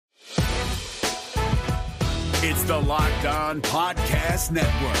It's the Locked On Podcast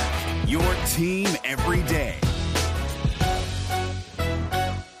Network, your team every day.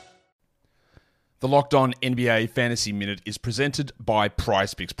 The Locked On NBA Fantasy Minute is presented by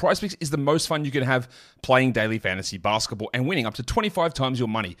PrizePicks. PrizePicks is the most fun you can have playing daily fantasy basketball and winning up to 25 times your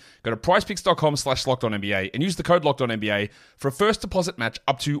money. Go to prizepicks.com/LockedOnNBA and use the code LockedOnNBA for a first deposit match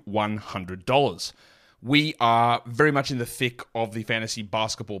up to $100. We are very much in the thick of the fantasy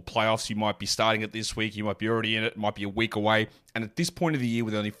basketball playoffs. You might be starting it this week. You might be already in it. It might be a week away. And at this point of the year,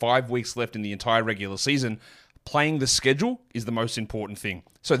 with only 5 weeks left in the entire regular season, playing the schedule is the most important thing.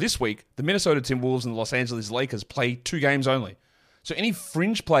 So this week, the Minnesota Timberwolves and the Los Angeles Lakers play 2 games only. So any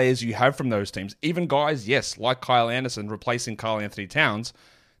fringe players you have from those teams, even guys, yes, like Kyle Anderson replacing Karl Anthony Towns,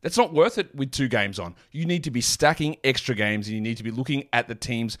 that's not worth it with 2 games on. You need to be stacking extra games, and you need to be looking at the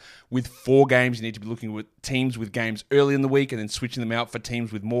teams with 4 games. You need to be looking at teams with games early in the week and then switching them out for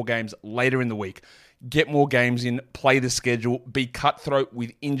teams with more games later in the week. Get more games in, play the schedule, be cutthroat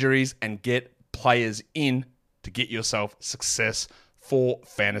with injuries, and get players in to get yourself success for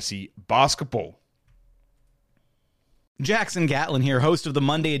fantasy basketball. Jackson Gatlin here, host of the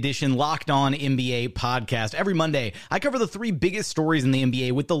Monday edition Locked On NBA podcast. Every Monday, I cover the 3 biggest stories in the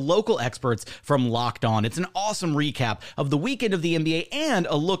NBA with the local experts from Locked On. It's an awesome recap of the weekend of the NBA and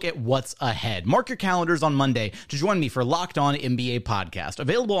a look at what's ahead. Mark your calendars on Monday to join me for Locked On NBA podcast,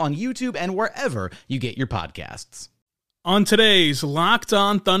 available on YouTube and wherever you get your podcasts. On today's Locked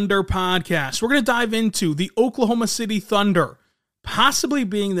On Thunder podcast, we're going to dive into the Oklahoma City Thunder possibly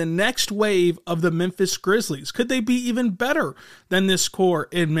being the next wave of the Memphis Grizzlies. Could they be even better than this core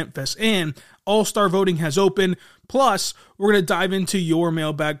in Memphis? And All-Star voting has opened. Plus, we're going to dive into your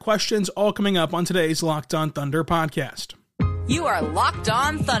mailbag questions, all coming up on today's Locked On Thunder podcast. You are Locked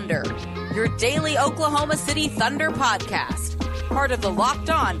On Thunder, your daily Oklahoma City Thunder podcast. Part of the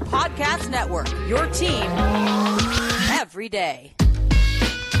Locked On Podcast Network, your team every day.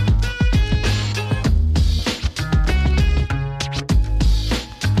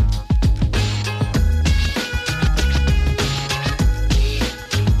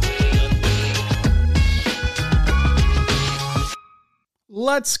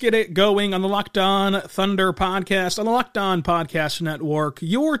 Let's get it going on the Locked On Thunder podcast, on the Locked On Podcast Network,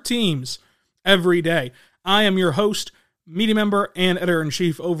 your teams every day. I am your host, media member, and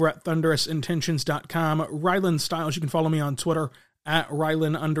editor-in-chief over at thunderousintentions.com, Rylan Stiles. You can follow me on Twitter at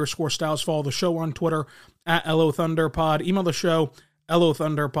Rylan_Stiles. Follow the show on Twitter at LOThunderPod. Email the show,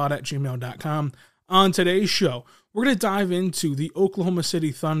 LOThunderPod@gmail.com. On today's show, we're going to dive into the Oklahoma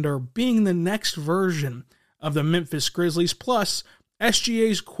City Thunder being the next version of the Memphis Grizzlies, plus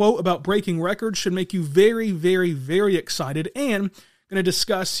SGA's quote about breaking records should make you very, very, very excited. And going to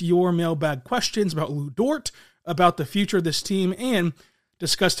discuss your mailbag questions about Lou Dort, about the future of this team, and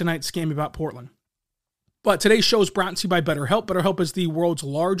discuss tonight's game about Portland. But today's show is brought to you by BetterHelp. BetterHelp is the world's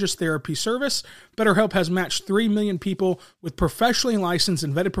largest therapy service. BetterHelp has matched 3 million people with professionally licensed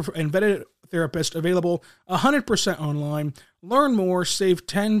and vetted therapists, available 100% online. Learn more, save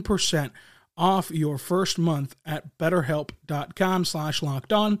 10% off your first month at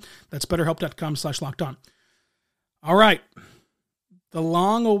BetterHelp.com/LockedOn. That's BetterHelp.com/LockedOn. All right. The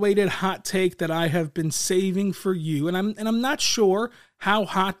long-awaited hot take that I have been saving for you, and I'm not sure how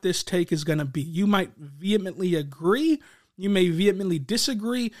hot this take is going to be. You might vehemently agree. You may vehemently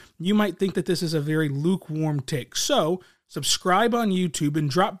disagree. You might think that this is a very lukewarm take. So subscribe on YouTube and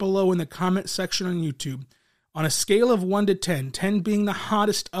drop below in the comment section on YouTube. On a scale of 1 to 10, 10 being the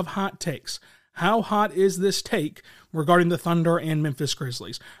hottest of hot takes, how hot is this take regarding the Thunder and Memphis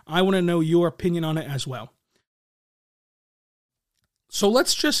Grizzlies? I want to know your opinion on it as well. So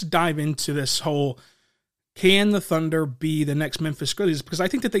let's just dive into this whole, can the Thunder be the next Memphis Grizzlies? Because I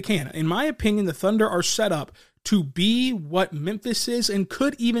think that they can. In my opinion, the Thunder are set up to be what Memphis is and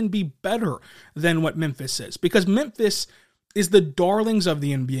could even be better than what Memphis is. Because Memphis is the darlings of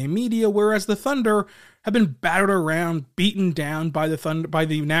the NBA media, whereas the Thunder have been battered around, beaten down by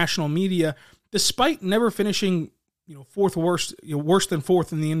the national media, despite never finishing, fourth worst, worse than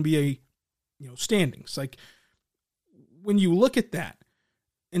fourth in the NBA, standings. Like, when you look at that,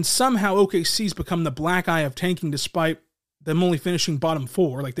 and somehow OKC's become the black eye of tanking, despite them only finishing bottom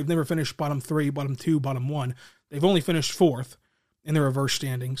 4. Like, they've never finished bottom 3, bottom 2, bottom 1. They've only finished 4th in the reverse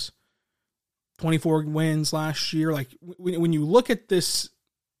standings. 24 wins last year. Like, when you look at this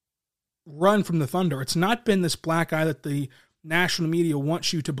run from the Thunder, it's not been this black eye that the national media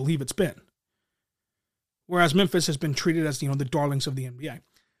wants you to believe it's been. Whereas Memphis has been treated as, the darlings of the NBA.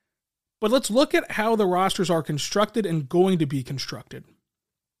 But let's look at how the rosters are constructed and going to be constructed.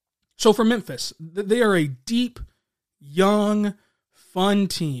 So for Memphis, they are a deep, young, fun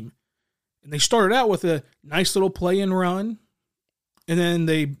team. And they started out with a nice little play-in run, and then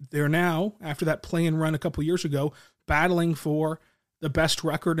they're now, after that play-in run a couple years ago, battling for the best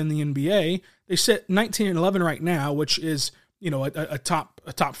record in the NBA. They sit 19-11 right now, which is, a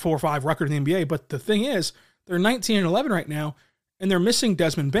top 4 or 5 record in the NBA. But the thing is, they're 19-11 right now, and they're missing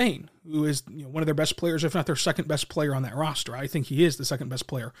Desmond Bane, who is one of their best players, if not their second best player on that roster. I think he is the second best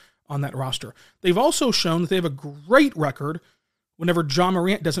player on that roster. They've also shown that they have a great record whenever Ja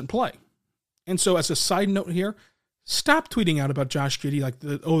Morant doesn't play. And so as a side note here, stop tweeting out about Josh Giddey like,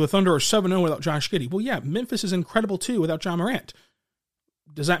 the Thunder are 7-0 without Josh Giddey. Well, yeah, Memphis is incredible too without Ja Morant.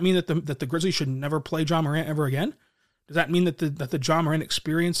 Does that mean that the Grizzlies should never play Ja Morant ever again? Does that mean that the Ja Morant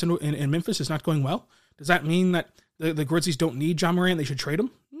experience in Memphis is not going well? Does that mean that the Grizzlies don't need Ja Morant, they should trade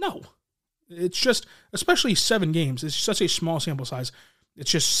him? No. It's just, especially 7 games, it's such a small sample size. It's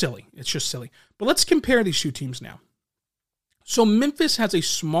just silly. But let's compare these two teams now. So Memphis has a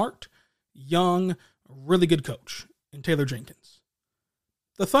smart, young, really good coach in Taylor Jenkins.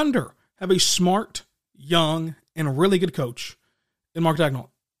 The Thunder have a smart, young, and really good coach in Mark Daigneault.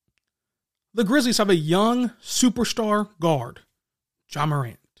 The Grizzlies have a young superstar guard, Ja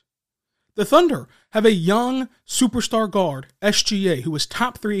Morant. The Thunder have a young superstar guard, SGA, who is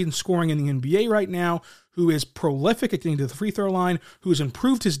top 3 in scoring in the NBA right now, who is prolific at getting to the free throw line, who has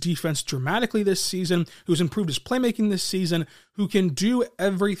improved his defense dramatically this season, who has improved his playmaking this season, who can do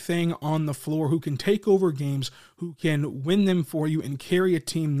everything on the floor, who can take over games, who can win them for you and carry a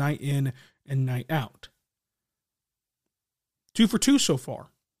team night in and night out. 2 for 2 so far.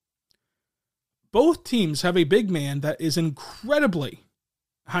 Both teams have a big man that is incredibly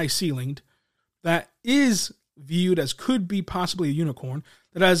high-ceilinged, that is viewed as could be possibly a unicorn,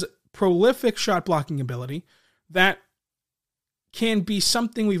 that has prolific shot-blocking ability, that can be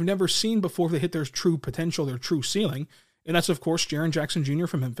something we've never seen before if they hit their true potential, their true ceiling, and that's, of course, Jaren Jackson Jr.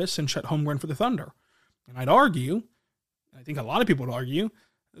 from Memphis and Chet Holmgren for the Thunder. And I'd argue, I think a lot of people would argue,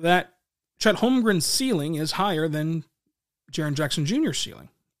 that Chet Holmgren's ceiling is higher than Jaren Jackson Jr.'s ceiling.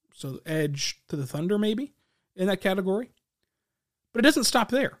 So edge to the Thunder, maybe, in that category. But it doesn't stop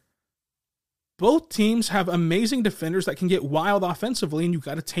there. Both teams have amazing defenders that can get wild offensively, and you've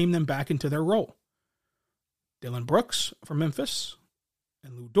got to tame them back into their role. Dillon Brooks for Memphis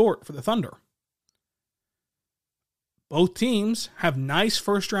and Lou Dort for the Thunder. Both teams have nice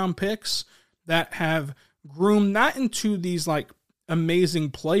first-round picks that have groomed not into these amazing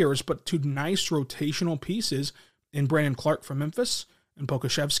players, but to nice rotational pieces in Brandon Clark for Memphis and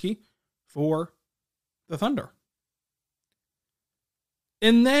Pokashevsky for the Thunder.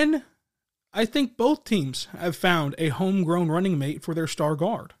 And then I think both teams have found a homegrown running mate for their star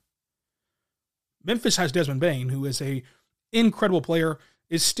guard. Memphis has Desmond Bane, who is an incredible player,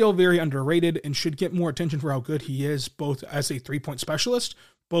 is still very underrated, and should get more attention for how good he is, both as a three-point specialist,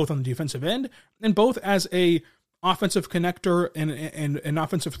 both on the defensive end, and both as a offensive connector and an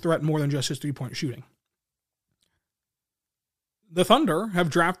offensive threat more than just his three-point shooting. The Thunder have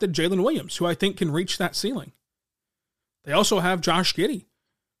drafted Jalen Williams, who I think can reach that ceiling. They also have Josh Giddey,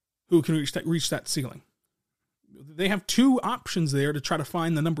 who can reach that ceiling. They have 2 options there to try to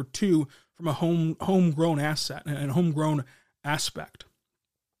find the number 2 from a homegrown asset and a homegrown aspect.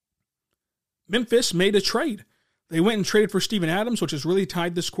 Memphis made a trade. They went and traded for Steven Adams, which has really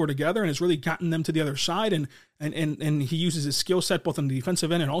tied this core together and has really gotten them to the other side. And he uses his skill set both on the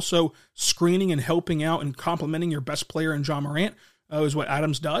defensive end and also screening and helping out and complementing your best player in Ja Morant is what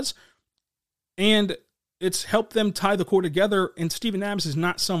Adams does. And it's helped them tie the core together. And Steven Adams is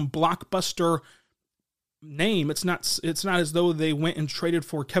not some blockbuster name. It's not as though they went and traded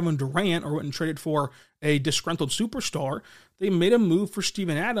for Kevin Durant or went and traded for a disgruntled superstar. They made a move for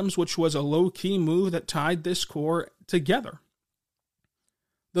Steven Adams, which was a low-key move that tied this core together.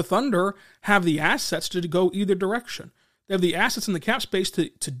 The Thunder have the assets to go either direction. They have the assets in the cap space to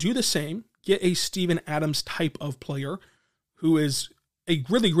do the same, get a Steven Adams type of player who is a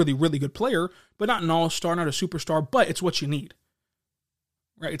really, really, really good player, but not an all-star, not a superstar, but it's what you need.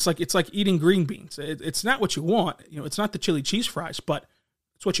 Right? It's like eating green beans. It's not what you want. It's not the chili cheese fries, but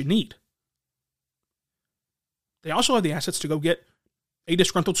it's what you need. They also have the assets to go get a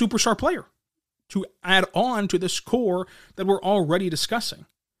disgruntled superstar player to add on to this core that we're already discussing.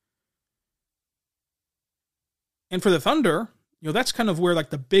 And for the Thunder, that's kind of where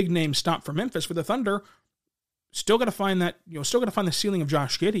the big names stop for Memphis. For the Thunder, still got to find the ceiling of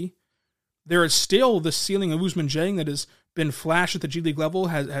Josh Giddey. There is still the ceiling of Ousmane Dieng that has been flashed at the G League level,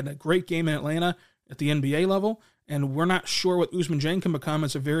 has had a great game in Atlanta at the NBA level, and we're not sure what Ousmane Dieng can become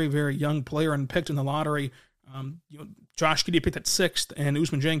as a very, very young player and picked in the lottery. Josh Giddey picked at 6th, and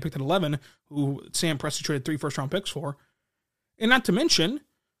Ousmane Dieng picked at 11, who Sam Presti traded 3 first-round picks for. And not to mention,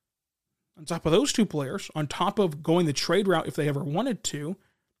 On top of those two players, on top of going the trade route if they ever wanted to,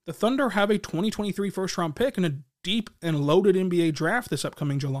 the Thunder have a 2023 first-round pick and a deep and loaded NBA draft this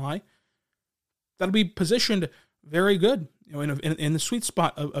upcoming July that'll be positioned very good, in the sweet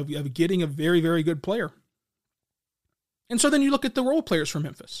spot of getting a very, very good player. And so then you look at the role players for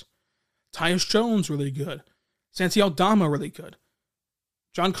Memphis. Tyus Jones, really good. Santi Aldama, really good.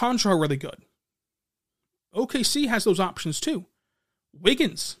 John Conchar, really good. OKC has those options too.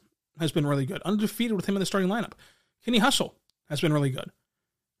 Wiggins has been really good, undefeated with him in the starting lineup. Kenny Hustle has been really good.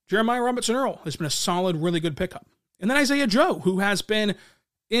 Jeremiah Robinson-Earl has been a solid, really good pickup. And then Isaiah Joe, who has been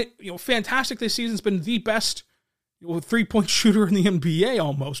fantastic this season, has been the best three-point shooter in the NBA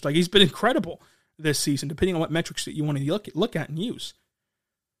almost. Like, he's been incredible this season, depending on what metrics that you want to look at and use.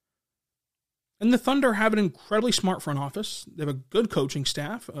 And the Thunder have an incredibly smart front office. They have a good coaching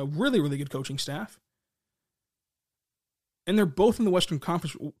staff, a really, really good coaching staff. And they're both in the Western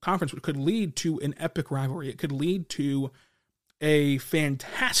Conference, which could lead to an epic rivalry. It could lead to a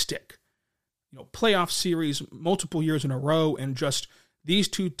fantastic, playoff series multiple years in a row, and just these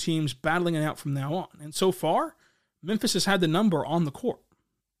two teams battling it out from now on. And so far, Memphis has had the number on the court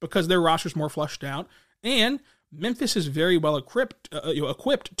because their roster's more fleshed out, and Memphis is very well equipped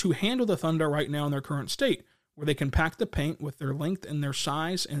to handle the Thunder right now in their current state, where they can pack the paint with their length and their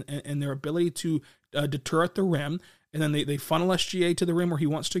size and their ability to deter at the rim. And then they funnel SGA to the rim where he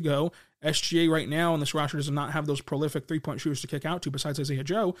wants to go. SGA right now in this roster does not have those prolific three-point shooters to kick out to besides Isaiah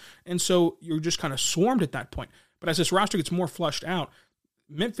Joe. And so you're just kind of swarmed at that point. But as this roster gets more flushed out,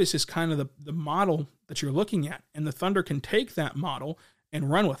 Memphis is kind of the model that you're looking at. And the Thunder can take that model and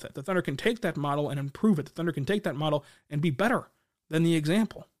run with it. The Thunder can take that model and improve it. The Thunder can take that model and be better than the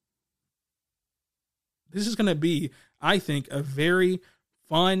example. This is going to be, I think, a very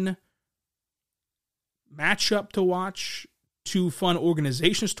fun matchup to watch, two fun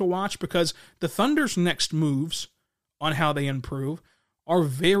organizations to watch, because the Thunder's next moves on how they improve are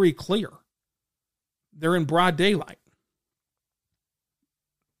very clear. They're in broad daylight.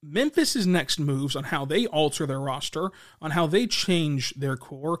 Memphis's next moves on how they alter their roster, on how they change their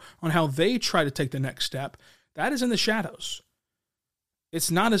core, on how they try to take the next step, that is in the shadows.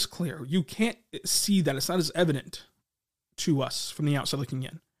 It's not as clear. You can't see that. It's not as evident to us from the outside looking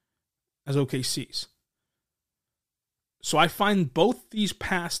in as OKC's. So I find both these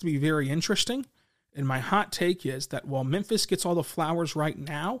paths to be very interesting, and my hot take is that while Memphis gets all the flowers right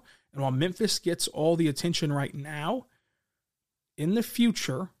now, and while Memphis gets all the attention right now, in the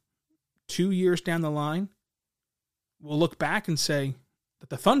future, 2 years down the line, we'll look back and say that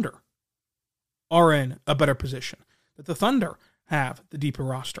the Thunder are in a better position, that the Thunder have the deeper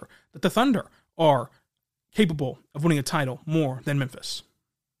roster, that the Thunder are capable of winning a title more than Memphis.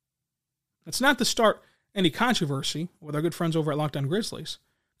 It's not to start any controversy with our good friends over at Locked On Grizzlies,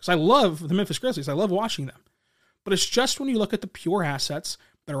 because I love the Memphis Grizzlies. I love watching them. But it's just when you look at the pure assets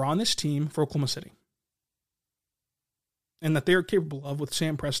that are on this team for Oklahoma City, and that they're capable of with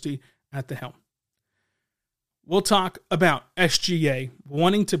Sam Presti at the helm. We'll talk about SGA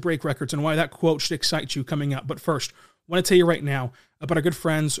wanting to break records and why that quote should excite you coming up. But first, I want to tell you right now about our good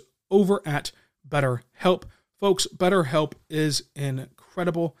friends over at BetterHelp. Folks, BetterHelp is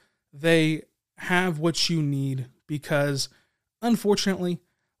incredible. They have what you need because, unfortunately,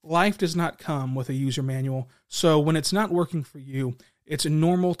 life does not come with a user manual. So when it's not working for you, it's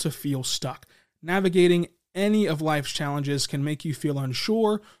normal to feel stuck. Navigating any of life's challenges can make you feel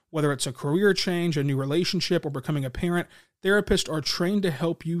unsure, whether it's a career change, a new relationship, or becoming a parent. Therapists are trained to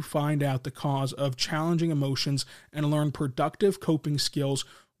help you find out the cause of challenging emotions and learn productive coping skills,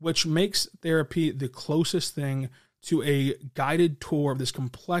 which makes therapy the closest thing to a guided tour of this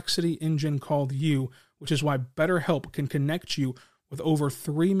complexity engine called you, which is why BetterHelp can connect you with over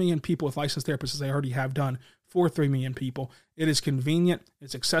 3 million people with licensed therapists, as they already have done for 3 million people. It is convenient,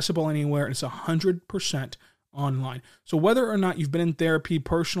 it's accessible anywhere, and it's 100% online. So whether or not you've been in therapy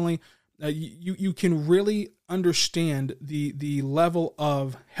personally, you can really understand the level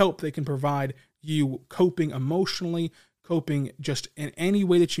of help they can provide you coping emotionally, coping just in any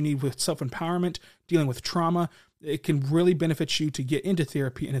way that you need with self-empowerment, dealing with trauma. It can really benefit you to get into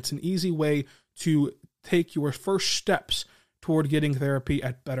therapy, and it's an easy way to take your first steps toward getting therapy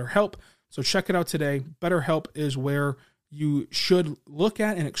at BetterHelp. So check it out today. BetterHelp is where you should look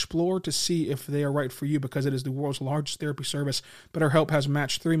at and explore to see if they are right for you, because it is the world's largest therapy service. BetterHelp has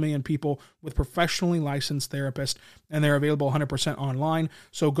matched 3 million people with professionally licensed therapists, and they're available 100% online.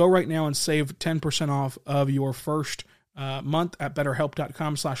 So go right now and save 10% off of your first month at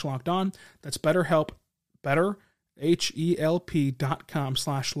BetterHelp.com/lockedon. That's BetterHelp,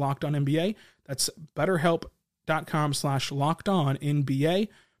 HELP.com/lockedonnba. That's BetterHelp.com/lockedonnba.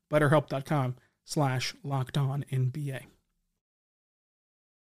 BetterHelp.com/LockedOnNBA.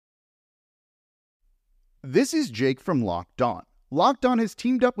 This is Jake from Locked On. Locked On has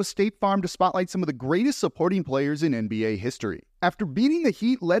teamed up with State Farm to spotlight some of the greatest supporting players in NBA history. After beating the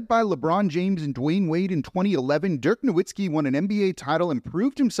Heat led by LeBron James and Dwayne Wade in 2011, Dirk Nowitzki won an NBA title and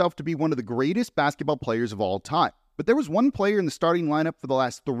proved himself to be one of the greatest basketball players of all time. But there was one player in the starting lineup for the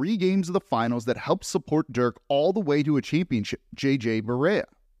last 3 games of the finals that helped support Dirk all the way to a championship, JJ Barea.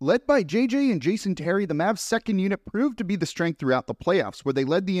 Led by JJ and Jason Terry, the Mavs' second unit proved to be the strength throughout the playoffs, where they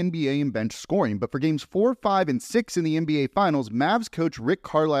led the NBA in bench scoring. But for games 4, 5, and 6 in the NBA Finals, Mavs coach Rick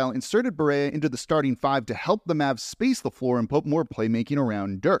Carlisle inserted Barea into the starting 5 to help the Mavs space the floor and put more playmaking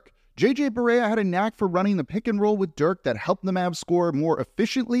around Dirk. JJ Barea had a knack for running the pick and roll with Dirk that helped the Mavs score more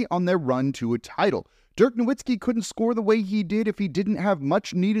efficiently on their run to a title. Dirk Nowitzki couldn't score the way he did if he didn't have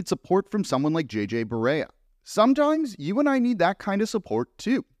much needed support from someone like JJ Barea. Sometimes you and I need that kind of support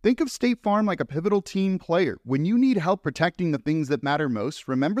too. Think of State Farm like a pivotal team player. When you need help protecting the things that matter most,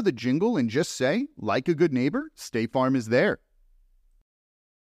 remember the jingle and just say, like a good neighbor, State Farm is there.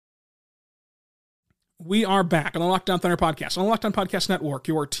 We are back on the Locked On Thunder podcast, on the Locked On Podcast Network,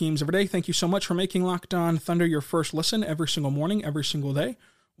 your teams every day. Thank you so much for making Locked On Thunder your first listen every single morning, every single day.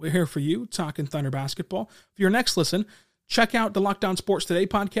 We're here for you, talking Thunder basketball. For your next listen, check out the Locked On Sports Today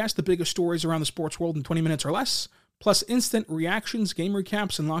podcast, the biggest stories around the sports world in 20 minutes or less, plus instant reactions, game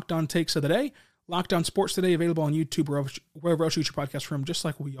recaps, and Locked On takes of the day. Locked On Sports Today, available on YouTube or wherever else you get your podcast from, just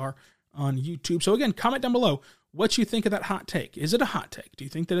like we are on YouTube. So again, comment down below what you think of that hot take. Is it a hot take? Do you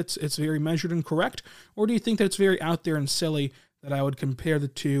think that it's very measured and correct, or do you think that it's very out there and silly that I would compare the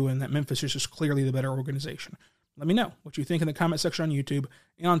two and that Memphis is just clearly the better organization? Let me know what you think in the comment section on YouTube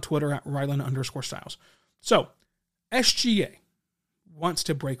and on Twitter at Ryland_Styles. So, SGA wants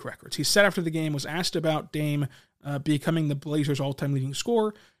to break records. He said after the game, was asked about Dame becoming the Blazers' all-time leading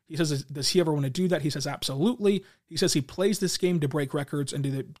scorer. He says, does he ever want to do that? He says, absolutely. He says he plays this game to break records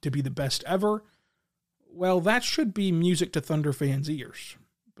and to be the best ever. Well, that should be music to Thunder fans' ears.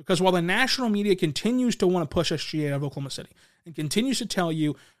 Because while the national media continues to want to push SGA out of Oklahoma City and continues to tell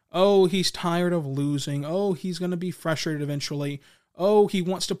you, oh, he's tired of losing. Oh, he's going to be frustrated eventually. Oh, he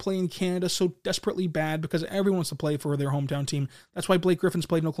wants to play in Canada so desperately bad because everyone wants to play for their hometown team. That's why Blake Griffin's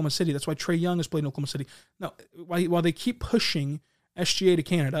played in Oklahoma City. That's why Trae Young has played in Oklahoma City. No, while they keep pushing SGA to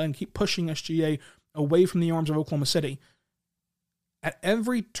Canada and keep pushing SGA away from the arms of Oklahoma City, at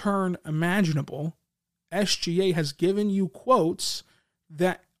every turn imaginable, SGA has given you quotes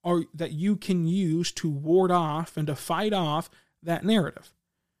that you can use to ward off and to fight off that narrative.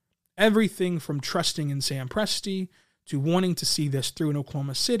 Everything from trusting in Sam Presti to wanting to see this through in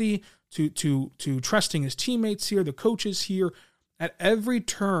Oklahoma City, to trusting his teammates here, the coaches here. At every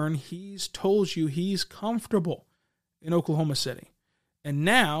turn, he's told you he's comfortable in Oklahoma City. And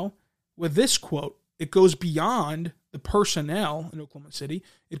now, with this quote, it goes beyond the personnel in Oklahoma City.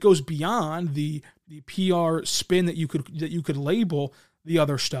 It goes beyond the PR spin that you could label the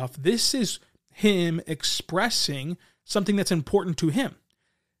other stuff. This is him expressing something that's important to him.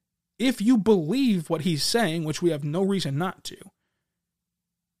 If you believe what he's saying, which we have no reason not to,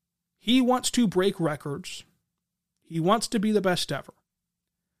 he wants to break records. He wants to be the best ever.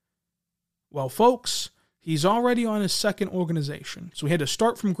 Well, folks, he's already on his second organization, so he had to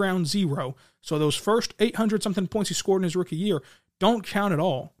start from ground zero. So those first 800-something points he scored in his rookie year don't count at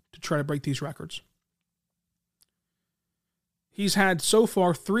all to try to break these records. He's had so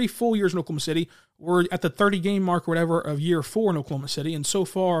far 3 full years in Oklahoma City. We're at the 30-game mark or whatever of year 4 in Oklahoma City, and so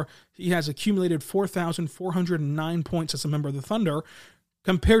far he has accumulated 4,409 points as a member of the Thunder,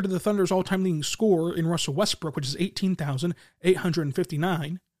 compared to the Thunder's all-time leading scorer in Russell Westbrook, which is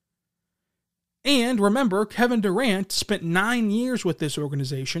 18,859. And remember, Kevin Durant spent 9 years with this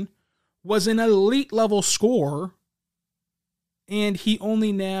organization, was an elite-level scorer, and he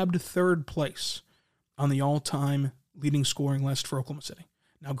only nabbed 3rd place on the all-time leading scoring list for Oklahoma City.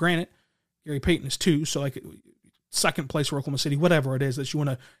 Now, granted, Gary Payton is 2, so like 2nd place for Oklahoma City, whatever it is that you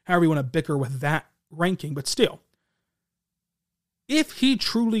want to, however you want to bicker with that ranking, but still, if he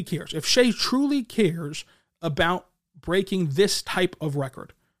truly cares, if Shea truly cares about breaking this type of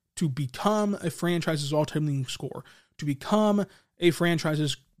record to become a franchise's all-time leading scorer, to become a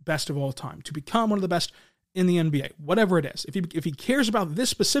franchise's best of all time, to become one of the best in the NBA, whatever it is, if he cares about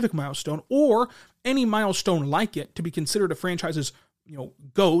this specific milestone or any milestone like it to be considered a franchise's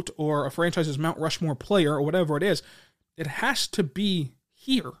GOAT or a franchise's Mount Rushmore player or whatever it is, it has to be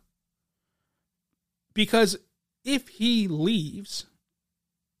here. Because if he leaves,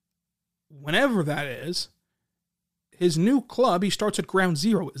 whenever that is, his new club, he starts at ground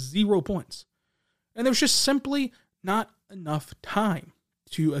zero, 0 points. And there's just simply not enough time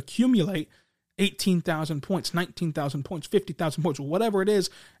to accumulate 18,000 points, 19,000 points, 50,000 points, whatever it is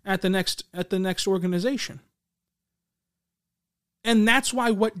at the next organization. And that's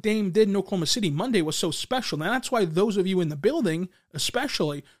why what Dame did in Oklahoma City Monday was so special. And that's why those of you in the building,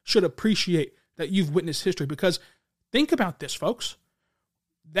 especially, should appreciate that you've witnessed history. Because think about this, folks.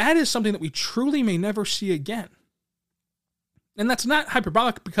 That is something that we truly may never see again. And that's not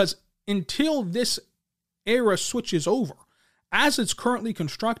hyperbolic, because until this era switches over, as it's currently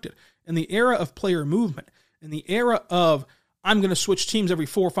constructed, in the era of player movement, in the era of I'm going to switch teams every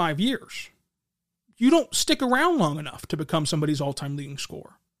 4 or 5 years, you don't stick around long enough to become somebody's all-time leading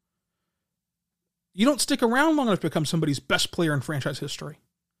scorer. You don't stick around long enough to become somebody's best player in franchise history.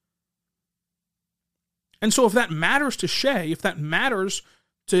 And so if that matters to Shea, if that matters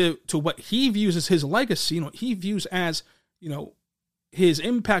to what he views as his legacy and what he views as, his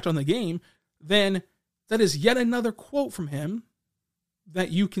impact on the game, then that is yet another quote from him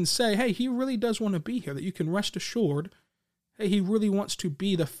that you can say, hey, he really does want to be here, that you can rest assured, hey, he really wants to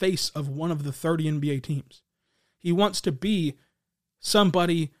be the face of one of the 30 NBA teams. He wants to be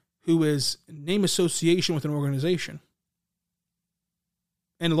somebody who is name association with an organization.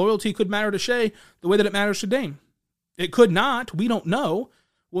 And loyalty could matter to Shea the way that it matters to Dame. It could not. We don't know.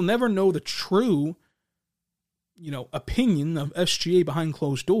 We'll never know the true, opinion of SGA behind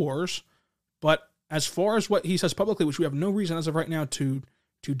closed doors. But as far as what he says publicly, which we have no reason as of right now to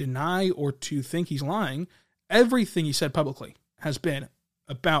deny or to think he's lying, everything he said publicly has been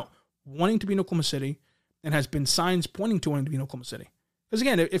about wanting to be in Oklahoma City and has been signs pointing to wanting to be in Oklahoma City. Because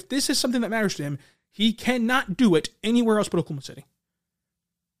again, if this is something that matters to him, he cannot do it anywhere else but Oklahoma City.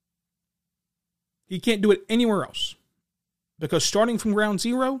 He can't do it anywhere else. Because starting from ground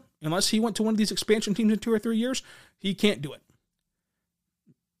zero, unless he went to one of these expansion teams in 2 or 3 years, he can't do it.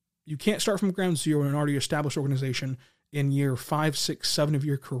 You can't start from ground zero in an already established organization in year 5, 6, 7 of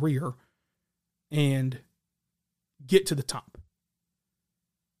your career and get to the top.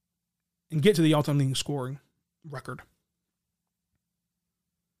 And get to the all-time leading scoring record.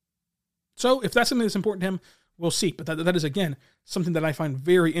 So if that's something that's important to him, we'll see. But that is, again, something that I find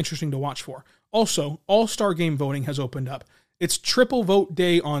very interesting to watch for. Also, All-Star Game voting has opened up. It's triple vote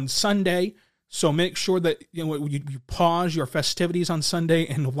day on Sunday, so make sure that you pause your festivities on Sunday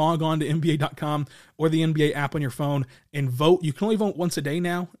and log on to NBA.com or the NBA app on your phone and vote. You can only vote once a day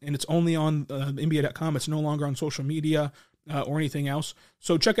now, and it's only on NBA.com. It's no longer on social media or anything else.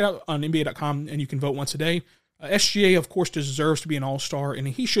 So check it out on NBA.com, and you can vote once a day. SGA, of course, deserves to be an All-Star, and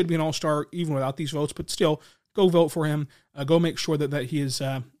he should be an All-Star even without these votes, but still, go vote for him. Go make sure that he is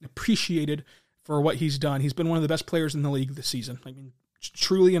appreciated for what he's done. He's been one of the best players in the league this season. I mean,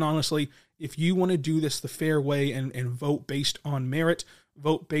 truly and honestly, if you want to do this the fair way and vote based on merit,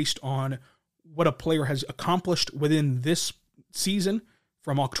 vote based on what a player has accomplished within this season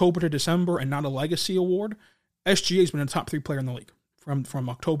from October to December and not a legacy award, SGA's been a top 3 player in the league from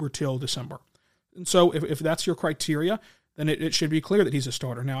October till December. And so if that's your criteria, then it should be clear that he's a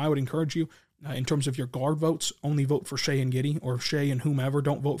starter. Now, I would encourage you, in terms of your guard votes, only vote for Shea and Giddey, or Shea and whomever.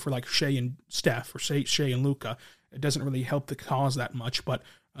 Don't vote for like Shea and Steph or Shea and Luka. It doesn't really help the cause that much. But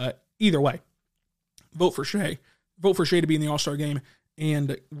either way, vote for Shea. Vote for Shea to be in the All-Star game,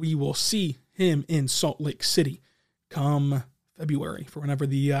 and we will see him in Salt Lake City come February for whenever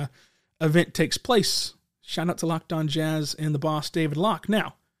the event takes place. Shout out to Locked On Jazz and the boss, David Locke. Now,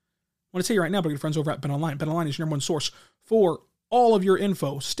 I want to tell you right now, but good friends over at BetOnline. BetOnline is your number one source for all of your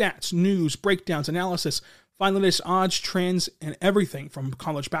info, stats, news, breakdowns, analysis, find the latest odds, trends, and everything from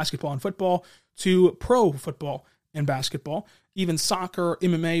college basketball and football to pro football and basketball, even soccer,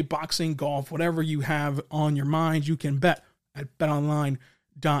 MMA, boxing, golf, whatever you have on your mind, you can bet at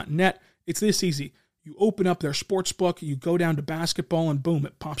betonline.net. It's this easy. You open up their sports book, you go down to basketball, and boom,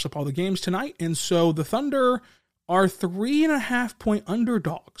 it pops up all the games tonight. And so the Thunder are 3.5-point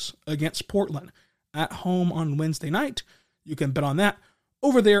underdogs against Portland at home on Wednesday night. You can bet on that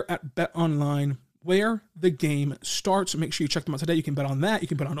over there at BetOnline, where the game starts. Make sure you check them out today. You can bet on that. You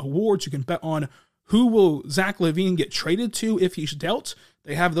can bet on awards. You can bet on who will Zach LaVine get traded to if he's dealt.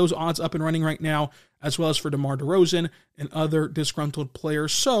 They have those odds up and running right now, as well as for DeMar DeRozan and other disgruntled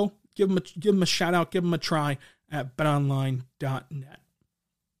players. So give them a shout out, give them a try at betonline.net.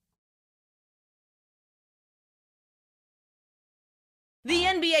 The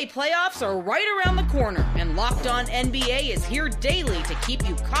NBA playoffs are right around the corner, and Locked On NBA is here daily to keep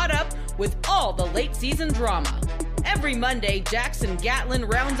you caught up with all the late season drama. Every Monday, Jackson Gatlin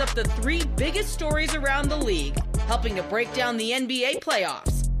rounds up the 3 biggest stories around the league, helping to break down the NBA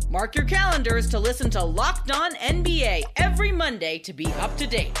playoffs. Mark your calendars to listen to Locked On NBA every Monday to be up to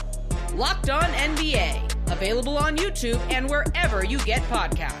date. Locked On NBA, Available on YouTube and wherever you get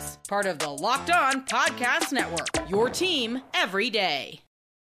podcasts. Part of the Locked On Podcast Network. Your team every day.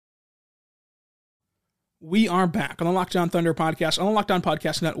 We are back on the Locked On Thunder podcast, on the Locked On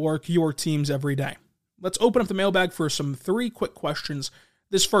Podcast Network, your teams every day. Let's open up the mailbag for some 3 quick questions.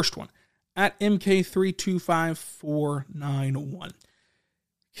 This first one, at MK325491.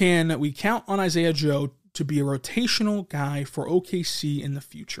 Can we count on Isaiah Joe to be a rotational guy for OKC in the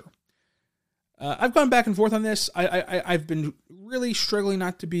future? I've gone back and forth on this. I've been really struggling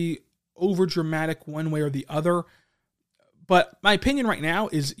not to be over dramatic one way or the other. But my opinion right now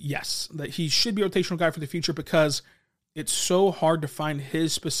is yes, that he should be a rotational guy for the future because it's so hard to find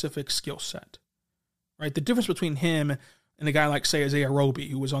his specific skill set. Right? The difference between him and a guy like, say, Isaiah Roby,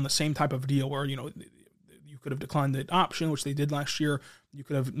 who was on the same type of deal where, you could have declined the option, which they did last year. You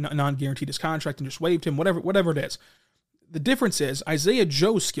could have non-guaranteed his contract and just waived him, whatever it is. The difference is Isaiah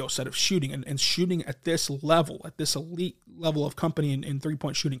Joe's skill set of shooting and shooting at this level, at this elite level of company in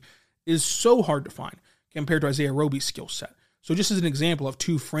three-point shooting is so hard to find compared to Isaiah Roby's skill set. So just as an example of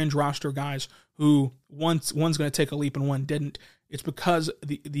 2 fringe roster guys who one's going to take a leap and one didn't, it's because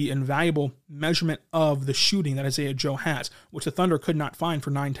the invaluable measurement of the shooting that Isaiah Joe has, which the Thunder could not find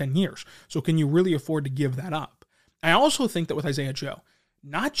for 9-10 years. So can you really afford to give that up? I also think that with Isaiah Joe,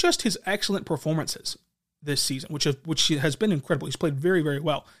 not just his excellent performances this season, which has been incredible. He's played very, very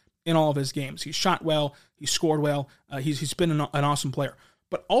well in all of his games. He's shot well. He's scored well. He's been an awesome player.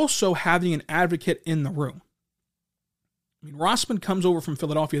 But also having an advocate in the room. I mean, Rossman comes over from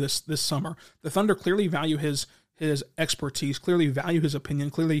Philadelphia this summer. The Thunder clearly value his expertise, clearly value his opinion,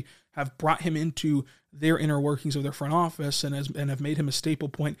 clearly have brought him into their inner workings of their front office and have made him a staple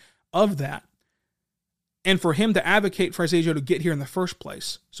point of that. And for him to advocate for Isaiah Joe to get here in the first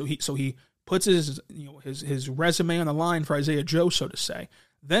place, so he puts his resume on the line for Isaiah Joe, so to say,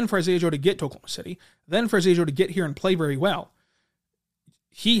 then for Isaiah Joe to get to Oklahoma City, then for Isaiah Joe to get here and play very well.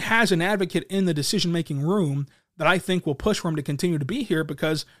 He has an advocate in the decision-making room that I think will push for him to continue to be here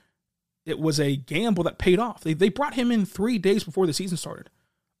because it was a gamble that paid off. They brought him in 3 days before the season started.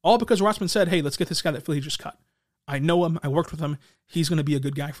 All because Rossman said, hey, let's get this guy that Philly just cut. I know him. I worked with him. He's going to be a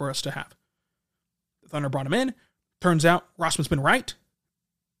good guy for us to have. The Thunder brought him in. Turns out Rossman's been right.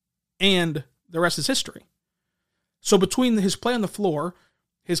 And the rest is history. So between his play on the floor,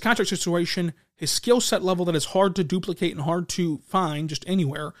 his contract situation, his skill set level that is hard to duplicate and hard to find just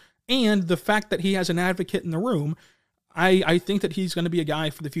anywhere, and the fact that he has an advocate in the room, I think that he's going to be a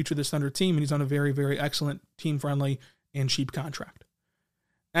guy for the future of this Thunder team, and he's on a very, very excellent, team-friendly, and cheap contract.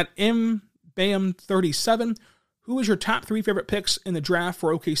 At MBAM37, who is your top 3 favorite picks in the draft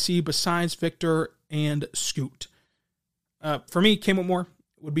for OKC besides Victor and Scoot? For me, Cam Whitmore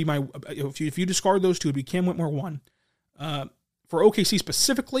would be my, if you discard those 2, it would be Cam Whitmore 1. For OKC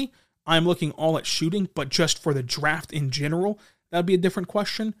specifically, I'm looking all at shooting, but just for the draft in general, that would be a different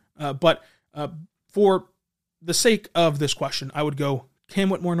question. But for the sake of this question, I would go Cam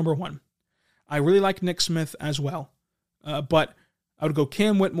Whitmore number 1. I really like Nick Smith as well. But I would go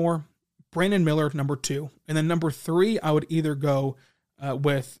Cam Whitmore, Brandon Miller number 2. And then number 3, I would either go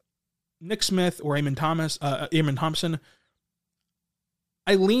with Nick Smith or Amon Thompson.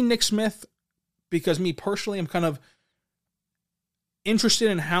 I lean Nick Smith because me personally, I'm kind of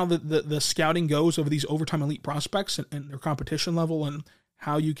interested in how the scouting goes over these overtime elite prospects and their competition level and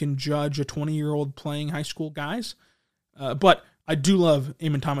how you can judge a 20-year-old playing high school guys. But I do love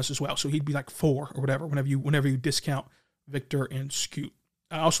Amon Thomas as well, so he'd be like 4 or whatever whenever you discount Victor and Scoot.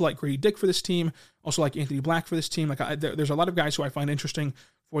 I also like Grady Dick for this team. Also like Anthony Black for this team. There's a lot of guys who I find interesting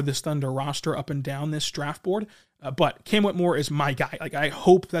for this Thunder roster up and down this draft board. But Cam Whitmore is my guy. I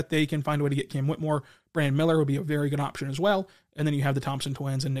hope that they can find a way to get Cam Whitmore. Brandon Miller would be a very good option as well. And then you have the Thompson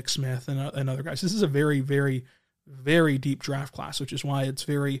twins and Nick Smith and other guys. This is a very, very, very deep draft class, which is why it's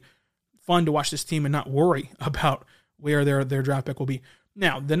very fun to watch this team and not worry about where their draft pick will be.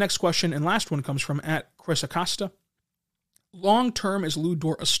 Now, the next question and last one comes from at Chris Acosta. Long term, is Lou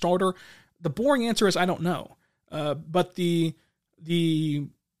Dort a starter? The boring answer is I don't know. But the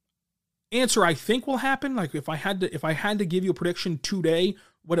answer I think will happen, like if I had to give you a prediction today,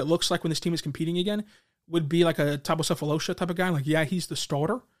 what it looks like when this team is competing again, would be like a Thabo Sefolosha type of guy. Like, yeah, he's the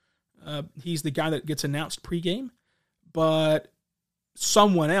starter. He's the guy that gets announced pregame, but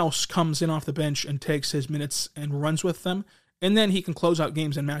someone else comes in off the bench and takes his minutes and runs with them. And then he can close out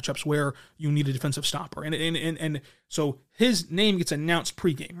games and matchups where you need a defensive stopper. And so his name gets announced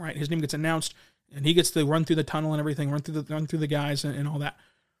pregame, right? His name gets announced, and he gets to run through the tunnel and everything, run through the guys and all that.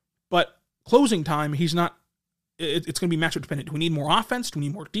 But closing time, he's not it's going to be matchup dependent. Do we need more offense? Do we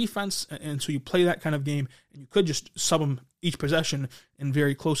need more defense? And so you play that kind of game, and you could just sub them each possession in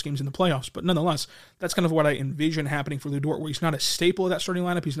very close games in the playoffs. But nonetheless, that's kind of what I envision happening for Lou Dort, where he's not a staple of that starting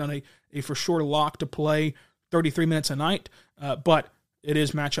lineup. He's not a for sure lock to play 33 minutes a night, but it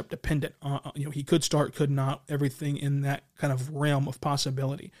is matchup dependent. He could start, could not, everything in that kind of realm of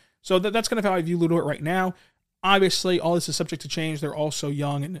possibility. So that's kind of how I view Lou Dort right now. Obviously, all this is subject to change. They're all so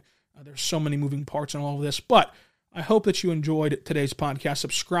young, and there's so many moving parts in all of this. But I hope that you enjoyed today's podcast.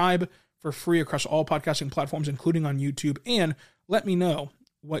 Subscribe for free across all podcasting platforms, including on YouTube, and let me know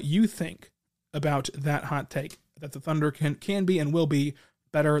what you think about that hot take, that the Thunder can be and will be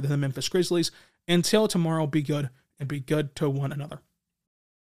better than the Memphis Grizzlies. Until tomorrow, be good, and be good to one another.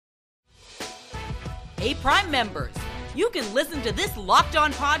 Hey, Prime members, you can listen to this Locked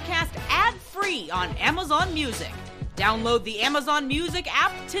On podcast ad-free on Amazon Music. Download the Amazon Music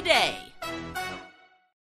app today.